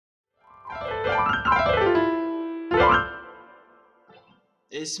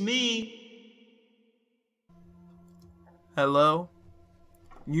It's me. Hello?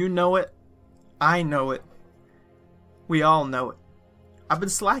 You know it. I know it. We all know it. I've been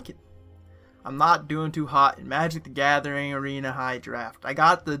slacking. I'm not doing too hot in Magic the Gathering Arena HyDraft. I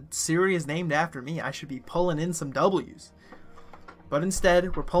got the series named after me. I should be pulling in some W's. But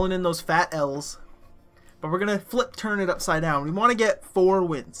instead, we're pulling in those fat L's. But we're going to turn it upside down. We want to get 4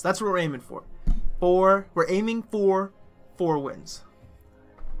 wins. That's what we're aiming for. We're aiming for 4 wins.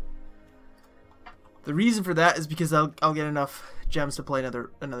 The reason for that is because I'll get enough gems to play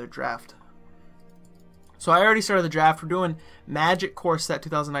another draft. So I already started the draft. We're doing Magic Core Set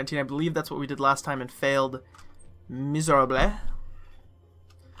 2019. I believe that's what we did last time and failed miserably.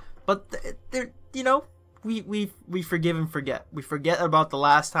 But you know, we forgive and forget. We forget about the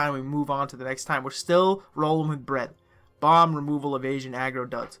last time. We move on to the next time. We're still rolling with bread. Bomb, removal, evasion, aggro,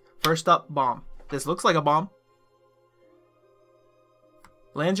 duds. First up, bomb. This looks like a bomb.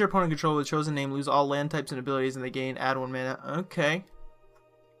 Lands your opponent control with a chosen name, lose all land types and abilities, and they gain add 1 mana. Okay.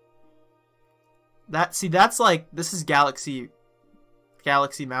 That's like, this is Galaxy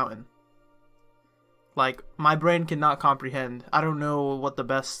Mountain. Like, my brain cannot comprehend. I don't know what the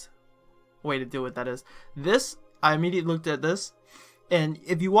best way to do it that is. This, I immediately looked at this, and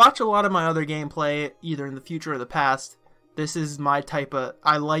if you watch a lot of my other gameplay, either in the future or the past, this is my type of,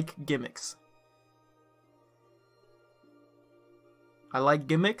 I like gimmicks. I like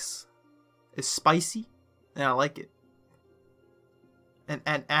gimmicks. It's spicy, and I like it. And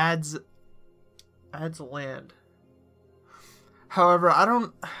adds land. However, I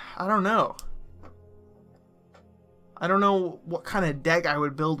don't know. I don't know what kind of deck I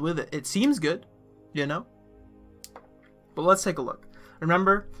would build with it. It seems good, you know. But let's take a look.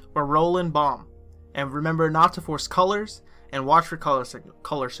 Remember, we're rolling bomb, and remember not to force colors and watch for color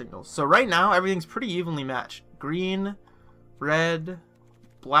signals. So right now everything's pretty evenly matched. Green, red,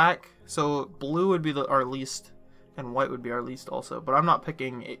 black. So blue would be our least, and white would be our least also. But I'm not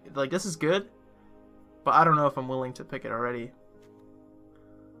picking, like, this is good, but I don't know if I'm willing to pick it already.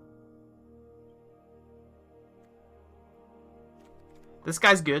 This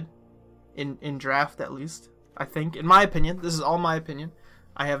guy's good in draft, at least, I think. In my opinion, this is all my opinion.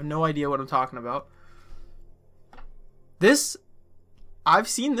 I have no idea what I'm talking about. This, I've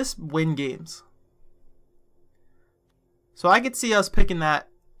seen this win games. So I could see us picking that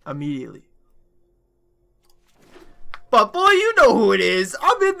immediately. But boy, you know who it is.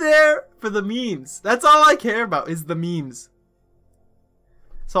 I'm in there for the memes. That's all I care about is the memes.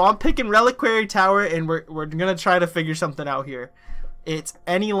 So I'm picking Reliquary Tower, and we're gonna try to figure something out here. It's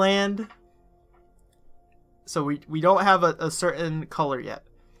any land. So we don't have a certain color yet.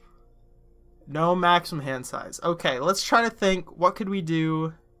 No maximum hand size. Okay, let's try to think. What could we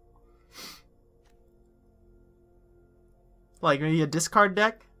do? Like maybe a discard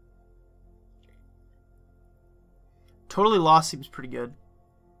deck? Totally Lost seems pretty good.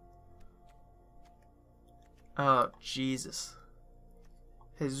 Oh, Jesus.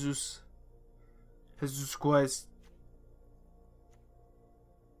 Jesus Christ.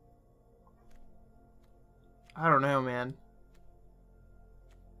 I don't know, man.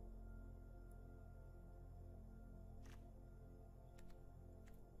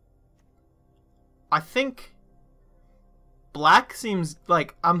 I think black seems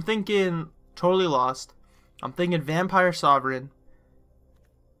like, I'm thinking Totally Lost. I'm thinking Vampire Sovereign.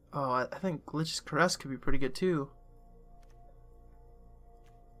 Oh, I think Glitch's Caress could be pretty good too.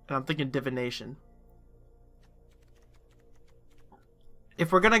 And I'm thinking Divination.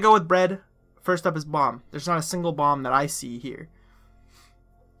 If we're gonna go with bread, first up is bomb. There's not a single bomb that I see here.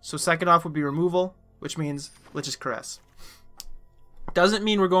 So second off would be removal, which means Glitch's Caress. Doesn't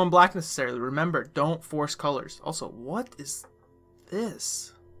mean we're going black necessarily. Remember, don't force colors. Also, what is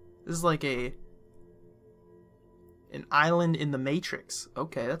this? This is like an island in the Matrix.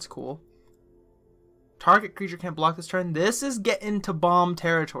 Okay, that's cool. Target creature can't block this turn. This is getting to bomb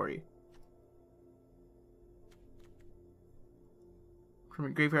territory. From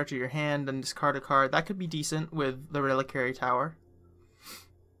your graveyard to your hand, then discard a card. That could be decent with the Reliquary Tower.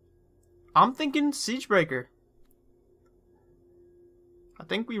 I'm thinking Siegebreaker. I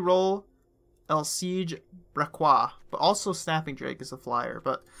think we roll El Siege Braquois, but also Snapping Drake is a flyer.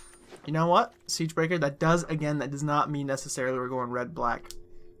 But you know what? Siegebreaker, that does not mean necessarily we're going red-black.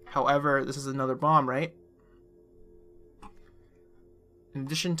 However, this is another bomb, right? In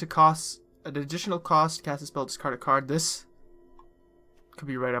addition to costs, an additional cost, cast a spell, discard a card. This could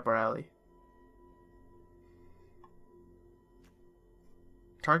be right up our alley.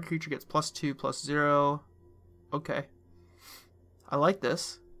 Target creature gets +2/+0. Okay. I like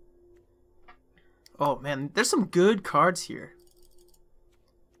this. Oh man, there's some good cards here.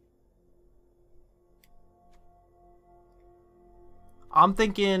 I'm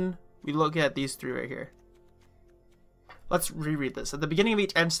thinking we look at these three right here. Let's reread this. At the beginning of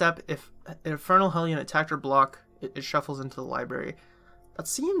each end step, if an Infernal Hellion attacked or block, it shuffles into the library. That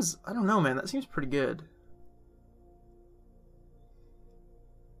seems, I don't know, man. That seems pretty good.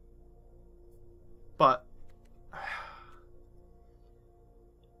 But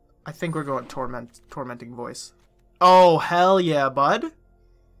I think we're going Tormenting Voice. Oh, hell yeah, bud.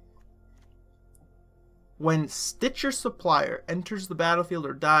 When Stitcher Supplier enters the battlefield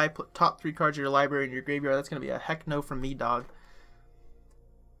or die, put top 3 cards of your library in your graveyard. That's going to be a heck no from me, dog.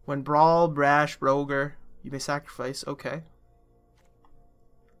 When Brawl, Brash, Roger, you may sacrifice. Okay.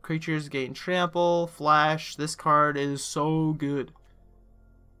 Creatures gain Trample, Flash. This card is so good.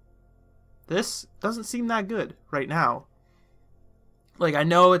 This doesn't seem that good right now. Like, I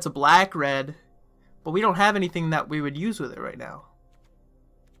know it's a black-red, but we don't have anything that we would use with it right now.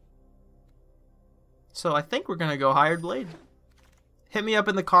 So I think we're going to go Hired Blade. Hit me up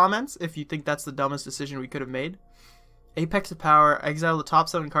in the comments if you think that's the dumbest decision we could have made. Apex of Power. Exile the top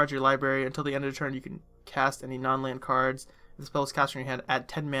 7 cards of your library. Until the end of the turn, you can cast any non-land cards. If the spell is cast from your hand, add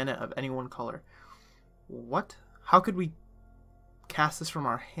 10 mana of any one color. What? How could we cast this from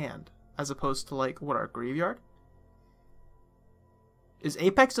our hand? As opposed to, like, what, our graveyard? Is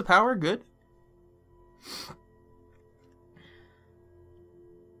Apex of Power good?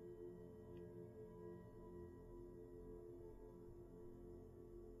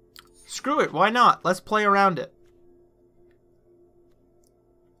 Screw it, why not? Let's play around it.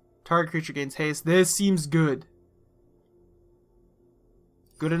 Target creature gains haste. This seems good.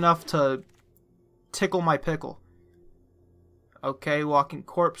 Good enough to tickle my pickle. Okay, Walking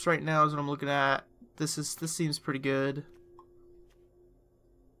Corpse right now is what I'm looking at. This seems pretty good.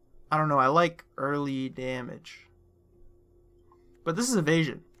 I don't know, I like early damage. But this is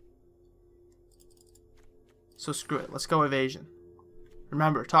evasion. So screw it, let's go evasion.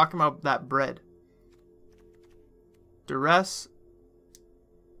 Remember, talking about that bread. Duress.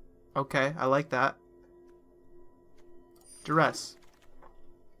 Okay, I like that. Duress.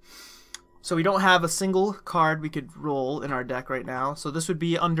 So we don't have a single card we could roll in our deck right now. So this would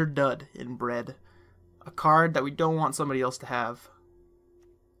be under dud in bread. A card that we don't want somebody else to have.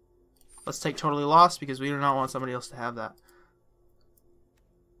 Let's take Totally Lost because we do not want somebody else to have that.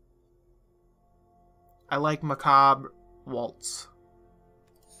 I like Macabre Waltz.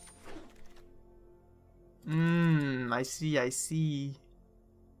 I see.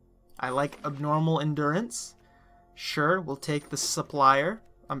 I like Abnormal Endurance. Sure, we'll take the Supplier.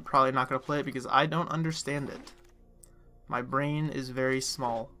 I'm probably not going to play it because I don't understand it. My brain is very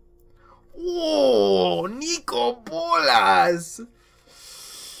small. Whoa, Nico Bolas!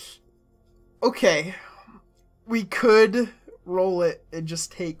 Okay, we could roll it and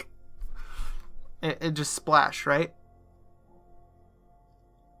just take... It just splash, right?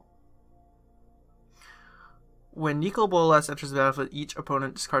 When Nico Bolas enters the battlefield, each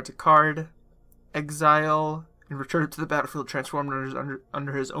opponent discards a card, exile, and return it to the battlefield transformed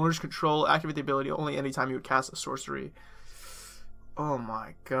under his owner's control. Activate the ability only anytime you would cast a sorcery. Oh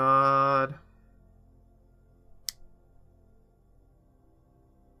my god.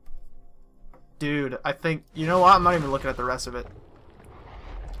 Dude, I think... You know what? I'm not even looking at the rest of it.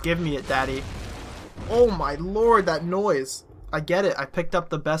 Give me it, daddy. Oh my lord, that noise. I get it. I picked up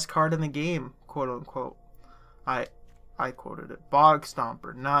the best card in the game, quote unquote. I quoted it. Bog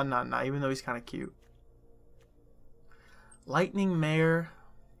Stomper. Nah. Even though he's kind of cute. Lightning Mare.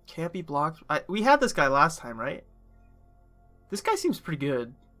 Can't be blocked. We had this guy last time, right? This guy seems pretty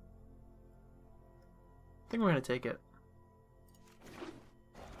good. I think we're going to take it.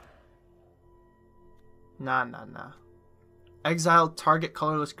 Nah. Exile target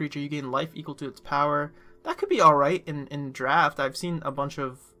colorless creature. You gain life equal to its power. That could be alright in draft. I've seen a bunch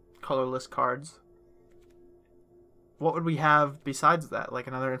of colorless cards. What would we have besides that? Like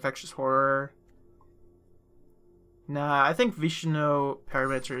another Infectious Horror? Nah, I think Vishnu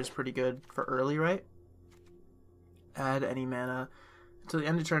Parameter is pretty good for early, right? Add any mana. Until the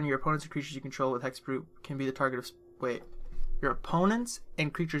end of turn, your opponents and creatures you control with Hexproof can be the target of... Wait. Your opponents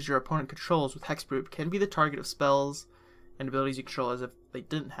and creatures your opponent controls with Hexproof can be the target of spells and abilities you control as if they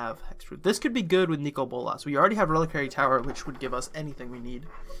didn't have Hexproof. This could be good with Nico Bolas. We already have Reliquary Tower, which would give us anything we need.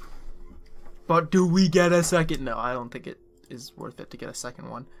 But do we get a second? No, I don't think it is worth it to get a second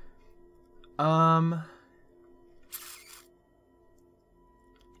one.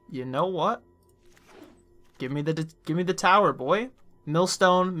 You know what? Give me the tower, boy.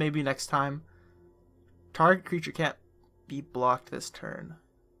 Millstone, maybe next time. Target creature can't be blocked this turn.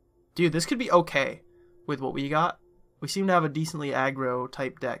 Dude, this could be okay with what we got. We seem to have a decently aggro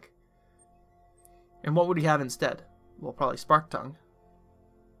type deck. And what would we have instead? Well, probably Spark Tongue.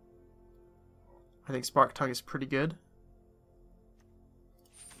 I think Spark Tongue is pretty good.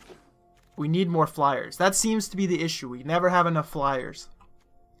 We need more flyers. That seems to be the issue. We never have enough flyers.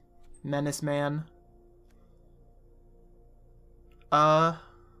 Menace Man.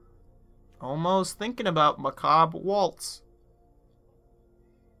 Almost thinking about Macabre Waltz.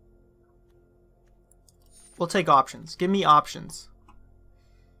 We'll take options. Give me options.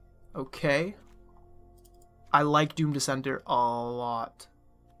 Okay. I like Doom Dissenter a lot.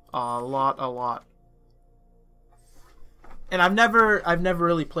 A lot. And I've never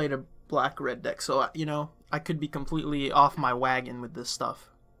really played a black-red deck, so, you know, I could be completely off my wagon with this stuff.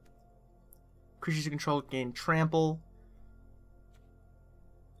 Creatures you control gain trample.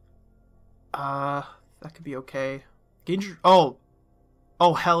 That could be okay. Oh,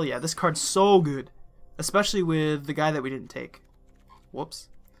 hell yeah, this card's so good. Especially with the guy that we didn't take. Whoops.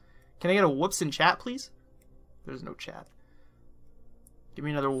 Can I get a whoops in chat, please? There's no chat. Give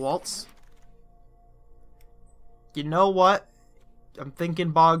me another waltz. You know what? I'm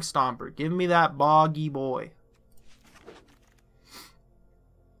thinking Bog Stomper. Give me that boggy boy.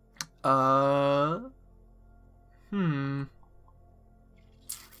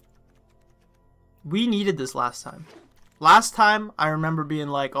 We needed this last time. Last time, I remember being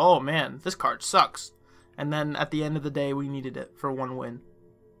like, oh man, this card sucks. And then at the end of the day, we needed it for one win.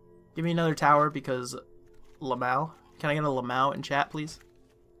 Give me another tower because Lamau. Can I get a Lamau in chat, please?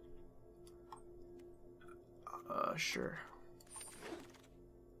 Sure.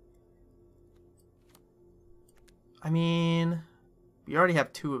 I mean, we already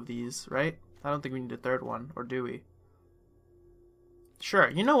have 2 of these, right? I don't think we need a third one, or do we? Sure,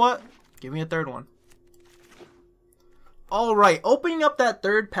 you know what? Give me a third one. Alright, opening up that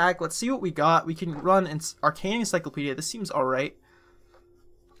third pack, let's see what we got. We can run an Arcane Encyclopedia. This seems alright.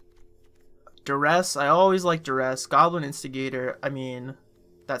 Duress, I always like Duress. Goblin Instigator, I mean,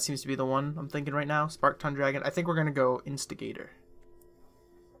 that seems to be the one I'm thinking right now. Spark Tongue Dragon, I think we're gonna go Instigator.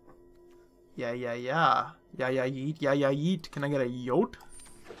 Yeah. Yeah, yeet. Can I get a yote?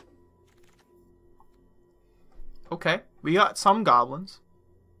 Okay, we got some goblins.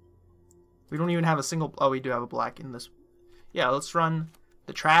 We don't even have a single... Oh, we do have a black in this. Yeah, let's run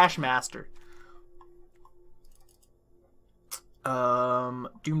the Trash Master.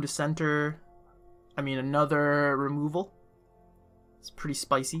 Doom Dissenter. I mean, another removal. It's pretty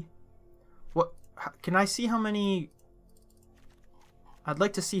spicy. What? Can I see how many... I'd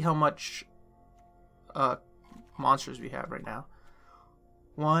like to see how much monsters we have right now.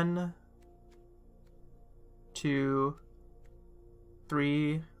 1, 2,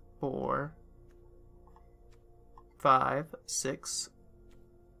 3, 4, 5, 6,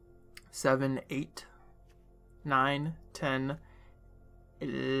 7, 8, 9, 10,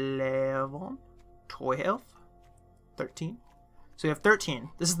 11, 12, 13. So we have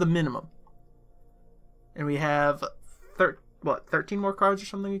 13. This is the minimum. And we have 13 more cards or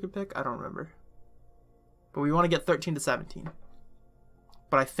something we could pick? I don't remember. But we want to get 13 to 17.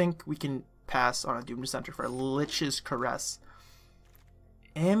 But I think we can pass on a Doom Dissenter for a Lich's Caress.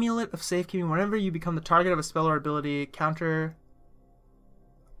 Amulet of Safekeeping. Whenever you become the target of a spell or ability, counter...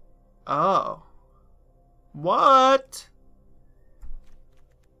 Oh. What?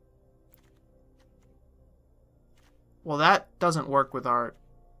 Well, that doesn't work with our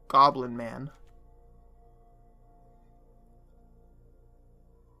Goblin Man.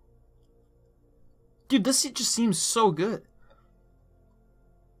 Dude, this just seems so good.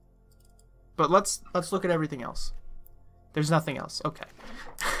 But let's look at everything else. There's nothing else. Okay.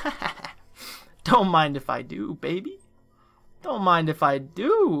 Don't mind if I do, baby. Don't mind if I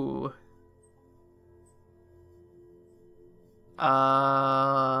do.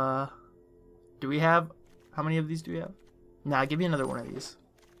 Do we have... How many of these do we have? Nah, give me another one of these.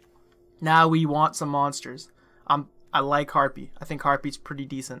 Now we want some monsters. I like Harpy. I think Harpy's pretty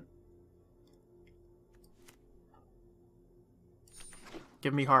decent.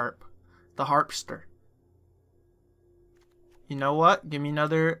 Give me Harp. The Harpster. You know what? Give me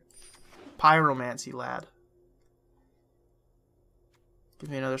another Pyromancy lad. Give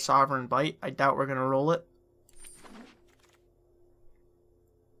me another Sovereign Bite. I doubt we're gonna roll it.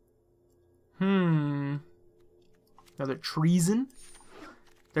 Another Treason.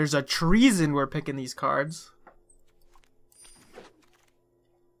 There's a Treason we're picking these cards.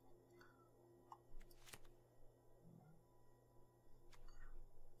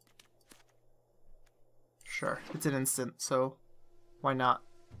 Sure, it's an instant, so why not?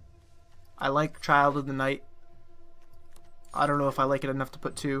 I like Child of the Night. I don't know if I like it enough to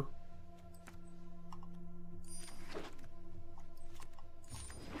put 2.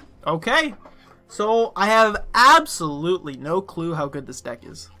 Okay, so I have absolutely no clue how good this deck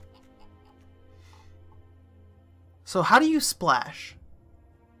is. So how do you splash?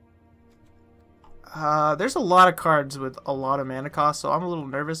 There's a lot of cards with a lot of mana cost, so I'm a little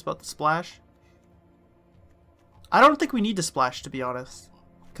nervous about the splash. I don't think we need to splash, to be honest.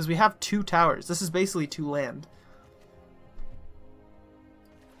 Because we have 2 towers. This is basically 2 land.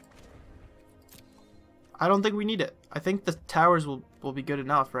 I don't think we need it. I think the towers will be good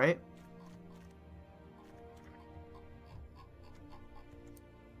enough, right?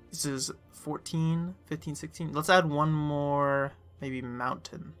 This is 14, 15, 16. Let's add one more, maybe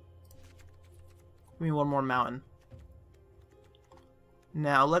mountain. Give me one more mountain.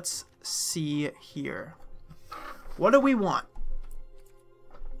 Now let's see here. What do we want?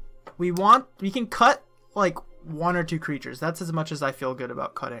 We can cut like 1 or 2 creatures. That's as much as I feel good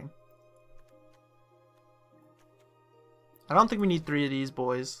about cutting. I don't think we need 3 of these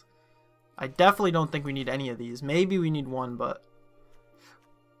boys. I definitely don't think we need any of these. Maybe we need 1, but...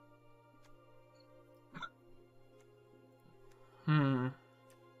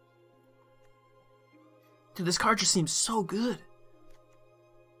 Dude, this card just seems so good.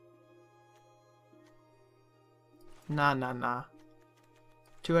 Nah.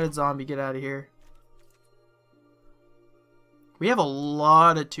 2-headed zombie, get out of here. We have a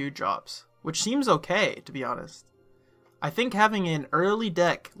lot of 2-drops, which seems okay, to be honest. I think having an early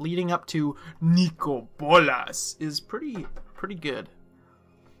deck leading up to Nico Bolas is pretty good.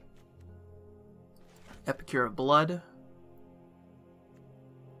 Epicure of Blood.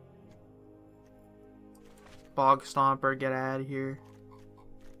 Bog Stomper, get out of here.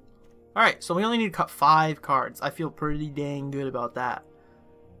 Alright, so we only need to cut 5 cards. I feel pretty dang good about that.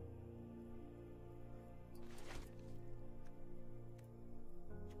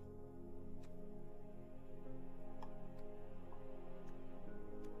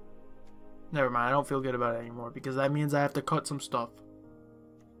 Never mind, I don't feel good about it anymore because that means I have to cut some stuff.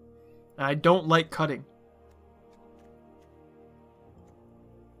 And I don't like cutting.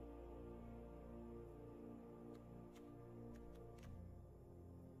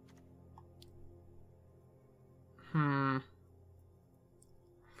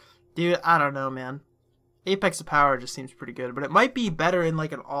 Dude, I don't know, man. Apex of Power just seems pretty good, but it might be better in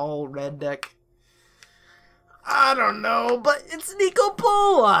like an all-red deck. I don't know, but it's Nico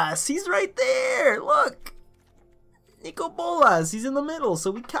Bolas. He's right there. Look. Nico Bolas. He's in the middle,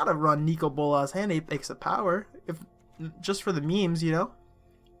 so we kind of run Nico Bolas and Apex of Power. If just for the memes, you know?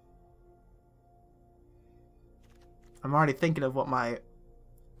 I'm already thinking of what my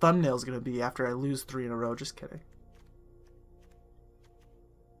thumbnail's going to be after I lose 3 in a row. Just kidding.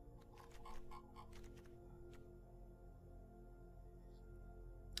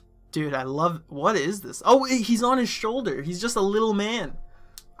 Dude, I love... What is this? Oh, he's on his shoulder. He's just a little man.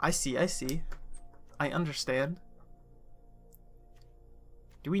 I see. I understand.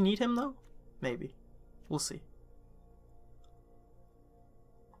 Do we need him, though? Maybe. We'll see.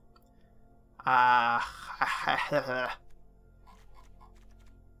 I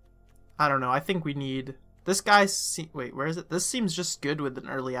don't know. I think we need... This guy... Wait, where is it? This seems just good with an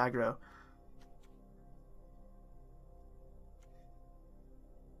early aggro.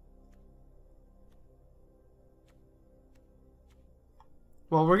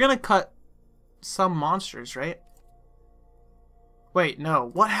 Well, we're gonna cut some monsters, right? Wait, no.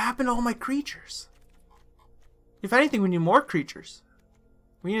 What happened to all my creatures? If anything, we need more creatures.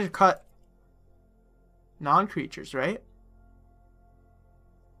 We need to cut non-creatures, right?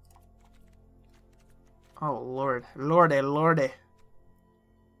 Oh, Lord. Lordy.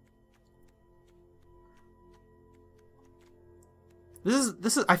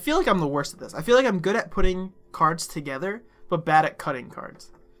 This is I feel like I'm the worst at this. I feel like I'm good at putting cards together, but bad at cutting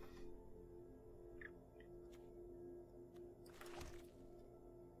cards.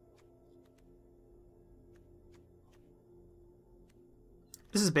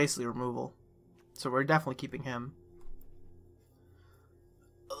 This is basically removal. So we're definitely keeping him.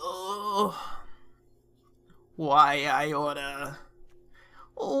 Oh, why I oughta.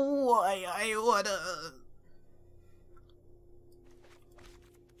 Oh, why I oughta.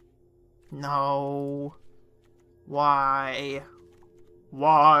 No. Why?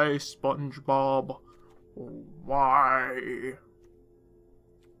 Why, SpongeBob? Why?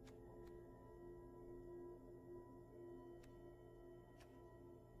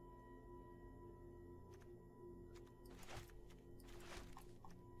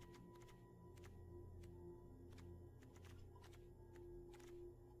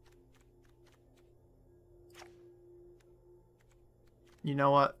 You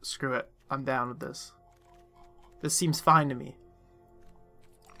know what? Screw it. I'm down with this. This seems fine to me.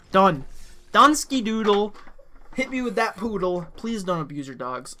 Done. Dunsky Doodle. Hit me with that poodle. Please don't abuse your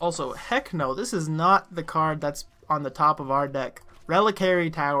dogs. Also, heck no. This is not the card that's on the top of our deck. Reliquary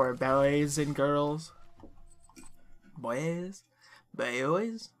Tower, boys and girls. Boys.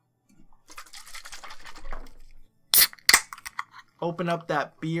 Boys. Open up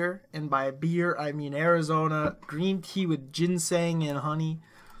that beer, and by beer I mean Arizona green tea with ginseng and honey.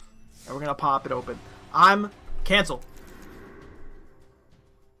 And we're gonna pop it open. Cancel.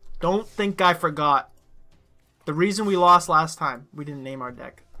 Don't think I forgot. The reason we lost last time, we didn't name our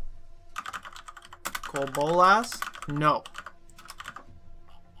deck. Bolas? No.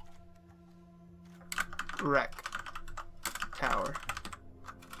 Wreck Tower.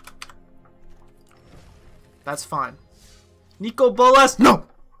 That's fine. Nico Bolas? No!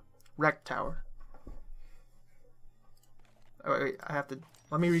 Wreck Tower. Oh, wait, I have to...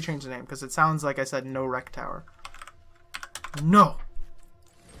 Let me rechange the name, because it sounds like I said no Wreck Tower. No!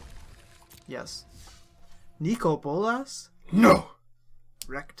 Yes. Nico Bolas? No!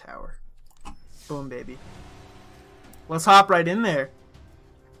 Wreck Tower. Boom, baby. Let's hop right in there.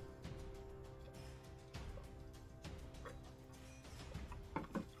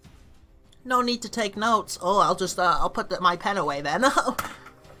 No need to take notes. Oh, I'll put my pen away then. That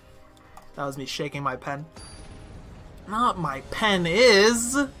was me shaking my pen. Not my pen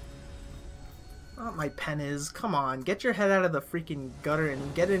is. Not my pen is. Come on, get your head out of the freaking gutter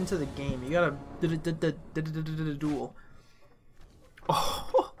and get into the game. You gotta duel.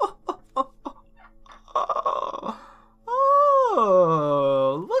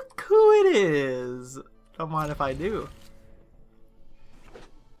 Oh, look who it is. Don't mind if I do.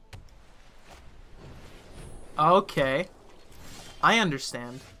 Okay. I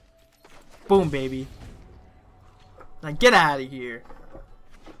understand. Boom, baby. Now get out of here.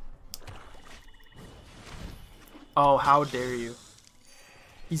 Oh, how dare you.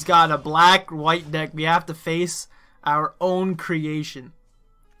 He's got a black-white deck. We have to face our own creation.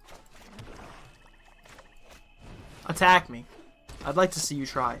 Attack me. I'd like to see you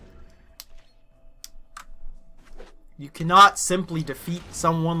try. You cannot simply defeat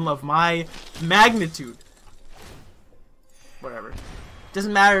someone of my magnitude. Whatever.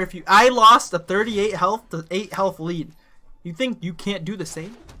 Doesn't matter if you... I lost a 38 health to 8 health lead. You think you can't do the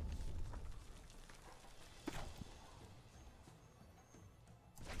same?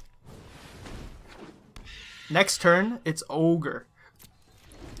 Next turn, it's Ogre.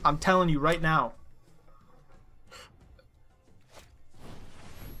 I'm telling you right now.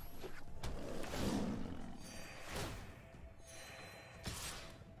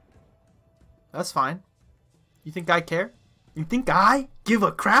 That's fine. You think I care? You think I give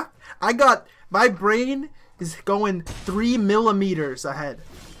a crap? My brain is going 3 millimeters ahead.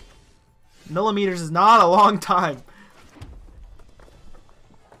 Millimeters is not a long time.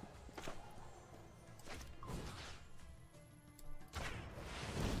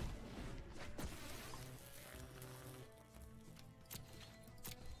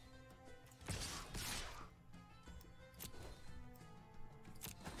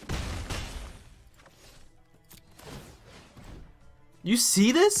 You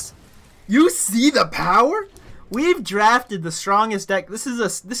see this? You see the power? We've drafted the strongest deck. This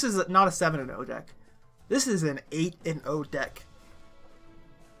is not a 7-0 deck. This is an 8-0 deck.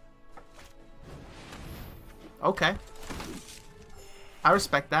 Okay. I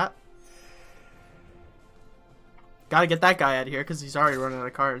respect that. Gotta get that guy out of here because he's already running out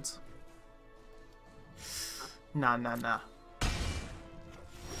of cards. Nah.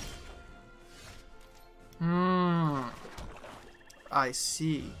 I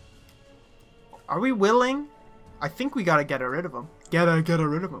see. Are we willing? I think we gotta get rid of him. Gotta get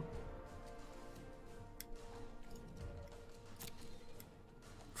rid of him.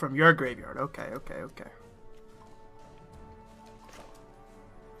 From your graveyard. Okay.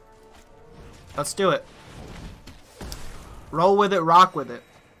 Let's do it. Roll with it, rock with it.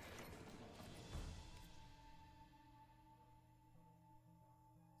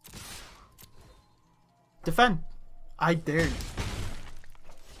 Defend. I dare you.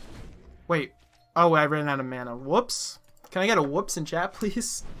 Wait. Oh, I ran out of mana. Whoops. Can I get a whoops in chat,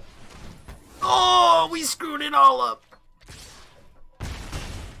 please? Oh, we screwed it all up.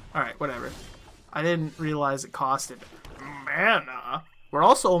 Alright, whatever. I didn't realize it costed mana. We're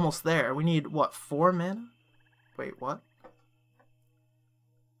also almost there. We need, what, 4 mana? Wait, what?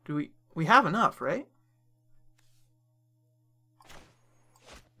 Do we have enough, right?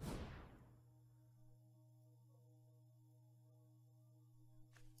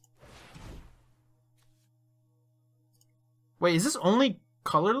 Wait, is this only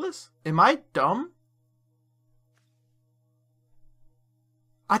colorless? Am I dumb?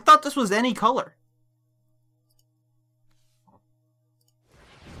 I thought this was any color.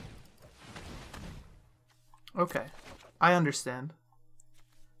 Okay. I understand.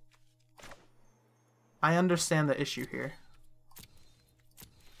 I understand the issue here.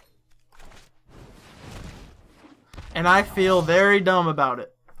 And I feel very dumb about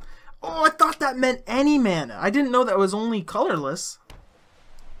it. Oh, I thought that meant any mana. I didn't know that was only colorless.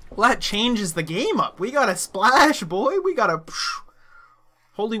 Well, that changes the game up. We got a splash, boy. We got a...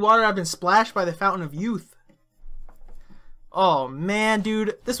 Holy water, I've been splashed by the fountain of youth. Oh, man,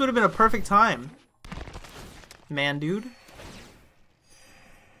 dude. This would have been a perfect time. Man, dude.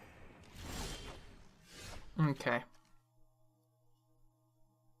 Okay.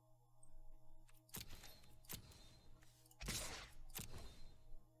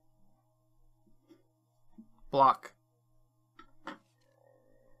 Block.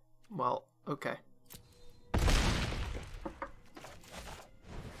 Well, okay.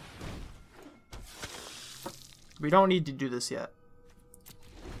 We don't need to do this yet.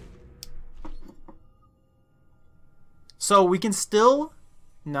 So we can still...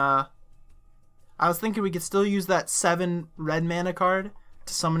 Nah. I was thinking we could still use that 7 red mana card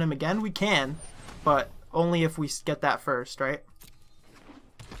to summon him again. We can, but only if we get that first, right?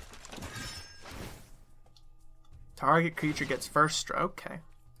 Target creature gets first strike. Okay.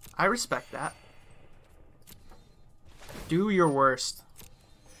 I respect that. Do your worst.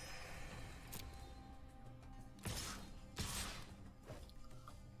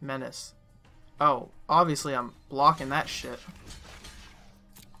 Menace. Oh, obviously I'm blocking that shit.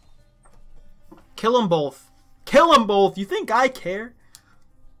 Kill them both. Kill them both. You think I care?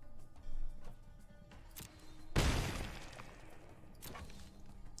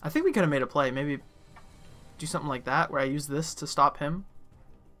 I think we could have made a play. Maybe do something like that where I use this to stop him.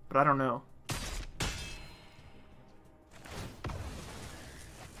 But I don't know.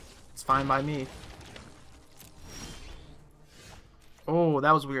 It's fine by me. Oh,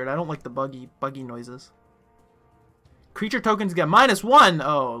 that was weird. I don't like the buggy noises. Creature tokens get -1.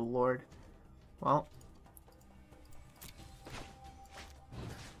 Oh, Lord. Well.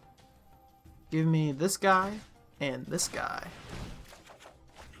 Give me this guy and this guy.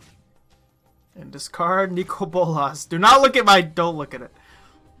 And discard Nico Bolas. Do not look at my... Don't look at it.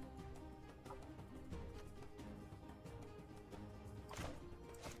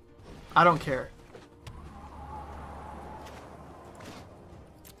 I don't care.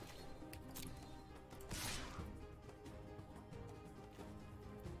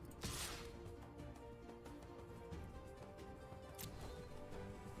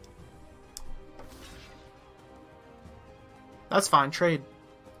 That's fine. Trade.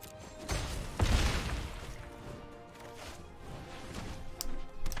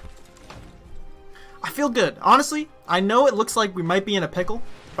 I feel good. Honestly, I know it looks like we might be in a pickle,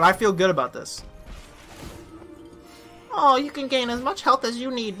 but I feel good about this. Oh, you can gain as much health as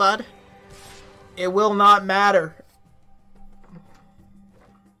you need, bud. It will not matter.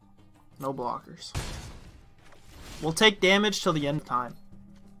 No blockers. We'll take damage till the end of time.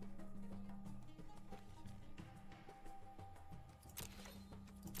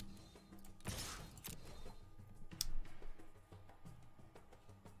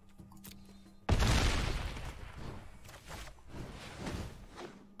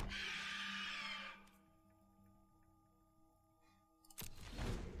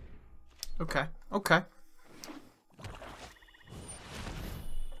 Okay, okay.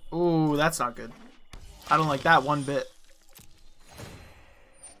 Ooh, that's not good. I don't like that one bit.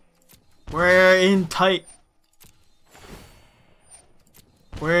 We're in tight.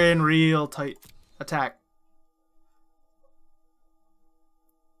 We're in real tight. Attack.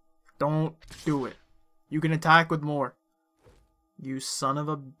 Don't do it. You can attack with more. You son of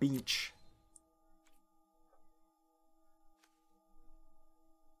a beach.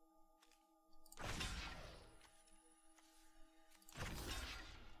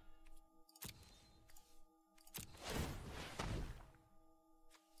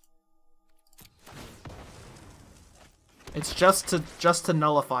 It's just to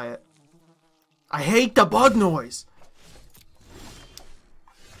nullify it. I hate the bug noise.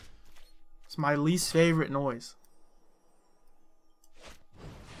 It's my least favorite noise.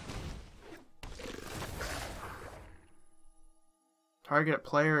 Target a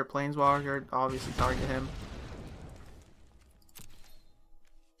player or planeswalker. Obviously target him.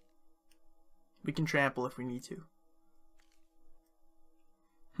 We can trample if we need to.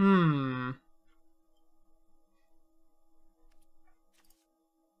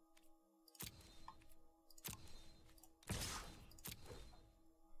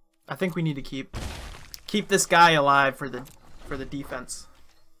 I think we need to keep this guy alive for the defense.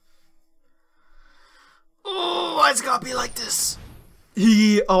 Oh, why it's gotta be like this?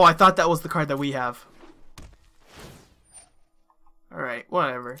 Oh, I thought that was the card that we have. Alright,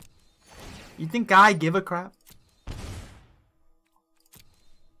 whatever. You think I give a crap?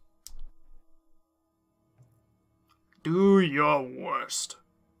 Do your worst.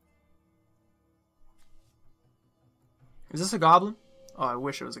 Is this a goblin? Oh, I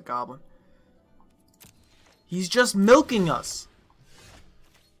wish it was a goblin. He's just milking us.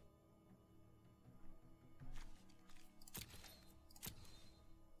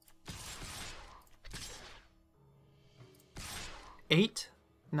 Eight,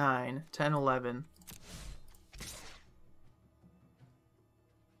 9, 10, 11.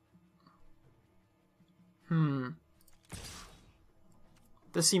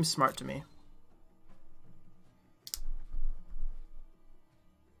 This seems smart to me.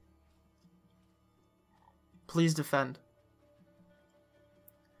 Please defend.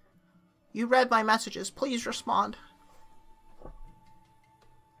 You read my messages. Please respond.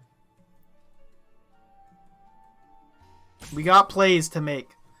 We got plays to make.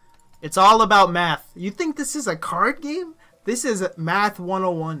 It's all about math. You think this is a card game? This is Math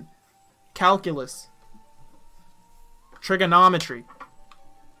 101. Calculus. Trigonometry.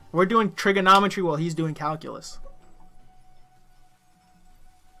 We're doing trigonometry while he's doing calculus.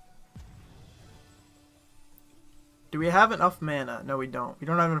 Do we have enough mana? No, we don't. We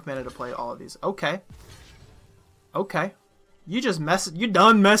don't have enough mana to play all of these. Okay. Okay. You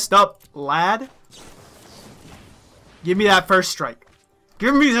done messed up, lad. Give me that first strike.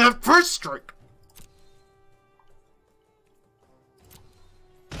 Give me that first strike.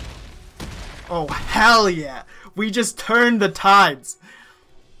 Oh, hell yeah. We just turned the tides.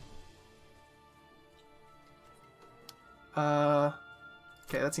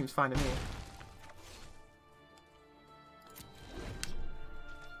 Okay, that seems fine to me.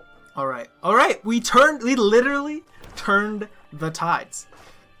 Alright. Alright, we literally turned the tides.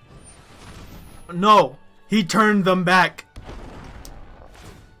 No, he turned them back.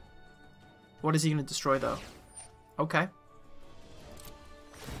 What is he gonna destroy though? Okay.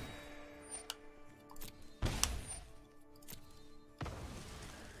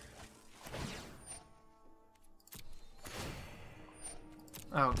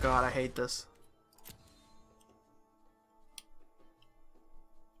 Oh god, I hate this.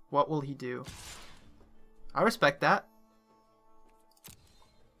 What will he do? I respect that.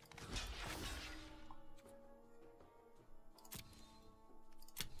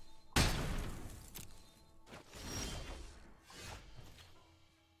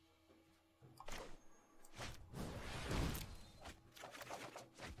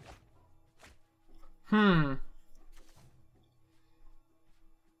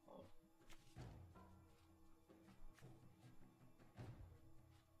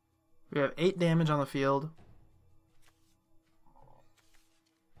 We have 8 damage on the field.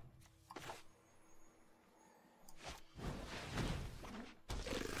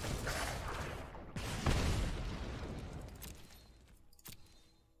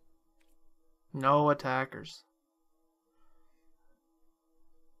 No attackers.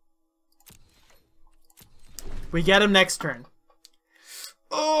 We get him next turn.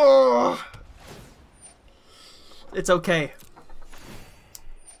 Oh! It's okay.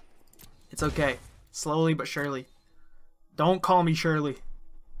 It's okay. Slowly but surely. Don't call me Shirley.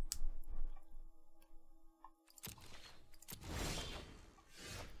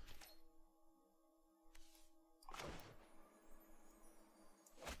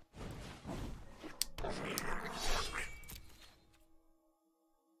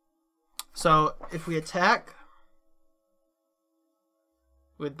 So, if we attack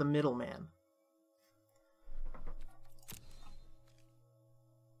with the middleman,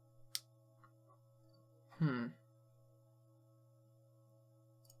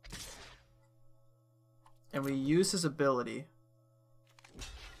 and we use his ability,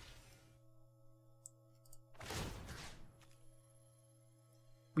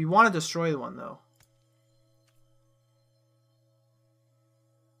 we want to destroy the one though.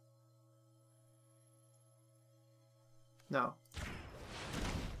 No.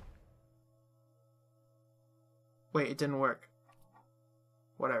 Wait, it didn't work.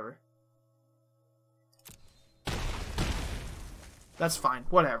 Whatever. That's fine.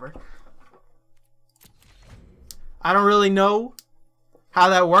 Whatever. I don't really know how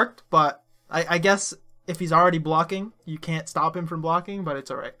that worked, but I guess if he's already blocking, you can't stop him from blocking, but it's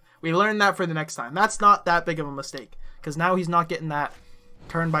alright. We learned that for the next time. That's not that big of a mistake, because now he's not getting that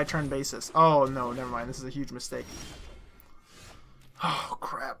turn-by-turn basis. Oh, no, never mind. This is a huge mistake. Oh,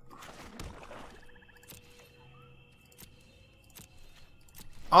 crap.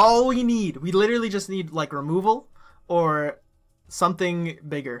 All we need, we literally just need, like, removal or something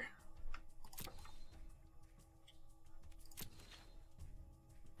bigger.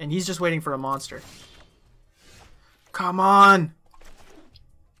 And he's just waiting for a monster. Come on!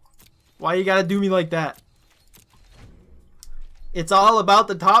 Why you gotta do me like that? It's all about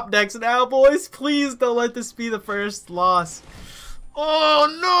the top decks now, boys. Please don't let this be the first loss.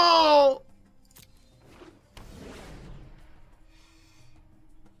 Oh, no!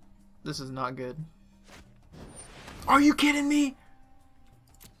 This is not good. Are you kidding me?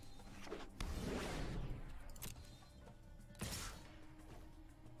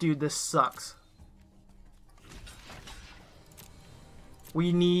 Dude, this sucks.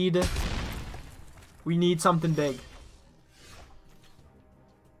 We need something big.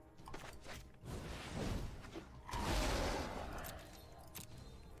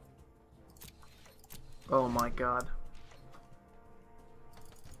 Oh my god.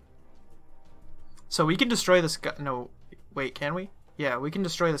 So we can destroy this guy. No, wait, can we? Yeah, we can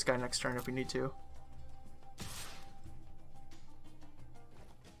destroy this guy next turn if we need to.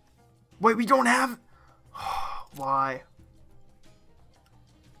 Wait, we don't have... Why?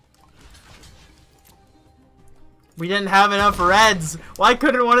 We didn't have enough reds. Why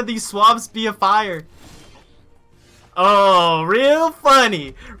couldn't one of these swamps be a fire? Oh, real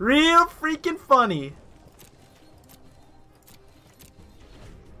funny. Real freaking funny.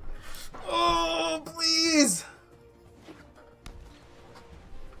 Oh, please.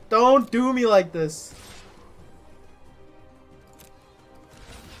 Don't do me like this.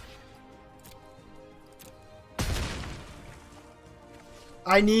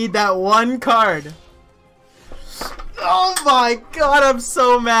 I need that one card. Oh my god, I'm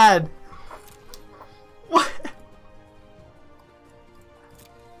so mad. What?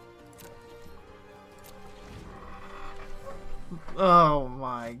 Oh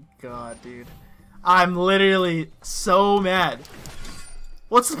my god, dude. I'm literally so mad.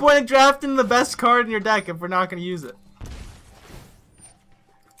 What's the point of drafting the best card in your deck if we're not going to use it?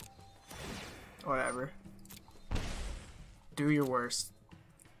 Whatever. Do your worst.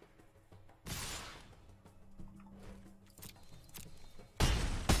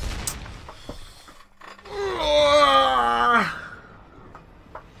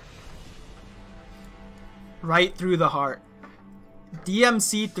 Right through the heart.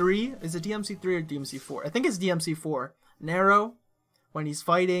 DMC3? Is it DMC3 or DMC4? I think it's DMC4. Narrow, when he's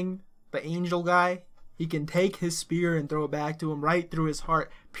fighting the angel guy, he can take his spear and throw it back to him right through his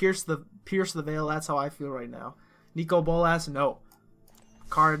heart. Pierce the veil. That's how I feel right now. Nico Bolas, no.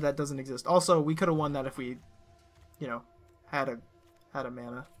 Card that doesn't exist. Also, we could have won that if we, you know, had a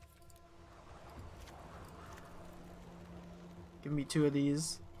mana. Give me 2 of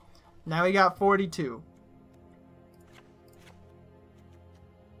these. Now we got 42.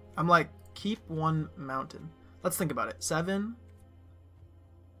 I'm like, keep 1 mountain. Let's think about it. 7,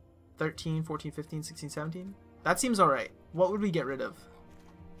 13, 14, 15, 16, 17. That seems alright. What would we get rid of?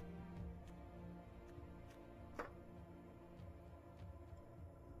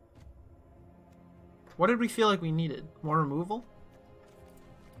 What did we feel like we needed? More removal?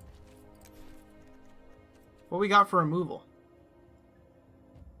 What we got for removal?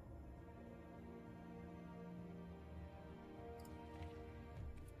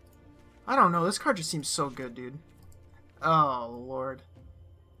 I don't know. This card just seems so good, dude. Oh, Lord.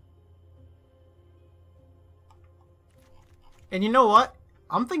 And you know what?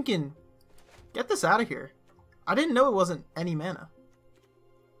 I'm thinking, get this out of here. I didn't know it wasn't any mana.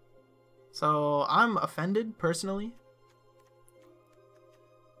 So, I'm offended, personally.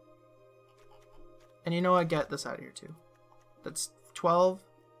 And you know what? Get this out of here, too. That's 12,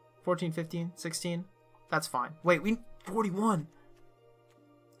 14, 15, 16. That's fine. Wait, we need 41.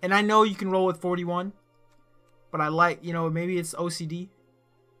 And I know you can roll with 41. But I like, you know, maybe it's OCD.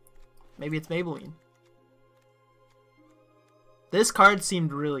 Maybe it's Maybelline. This card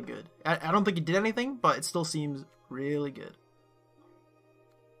seemed really good. I don't think it did anything, but it still seems really good.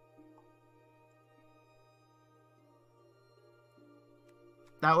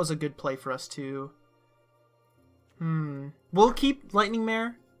 That was a good play for us, too. We'll keep Lightning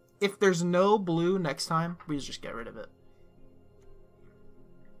Mare. If there's no blue next time, we just get rid of it.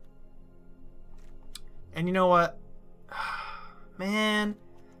 And you know what? Man.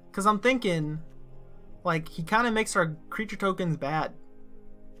 Because I'm thinking, like, he kind of makes our creature tokens bad.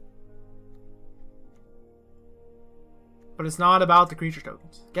 But it's not about the creature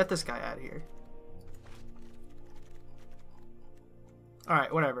tokens. Get this guy out of here.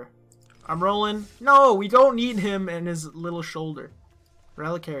 Alright, whatever. I'm rolling. No, we don't need him and his little shoulder.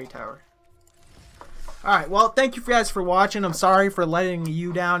 Reliquary Tower. Alright, well, thank you guys for watching. I'm sorry for letting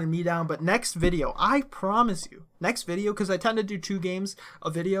you down and me down, but next video, I promise you, next video, because I tend to do 2 games a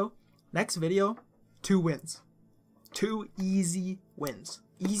video, next video, 2 wins. 2 easy wins.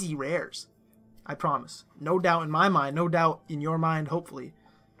 Easy rares. I promise. No doubt in my mind. No doubt in your mind, hopefully.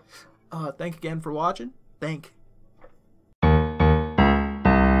 Thank again for watching.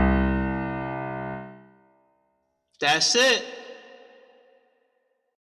 That's it.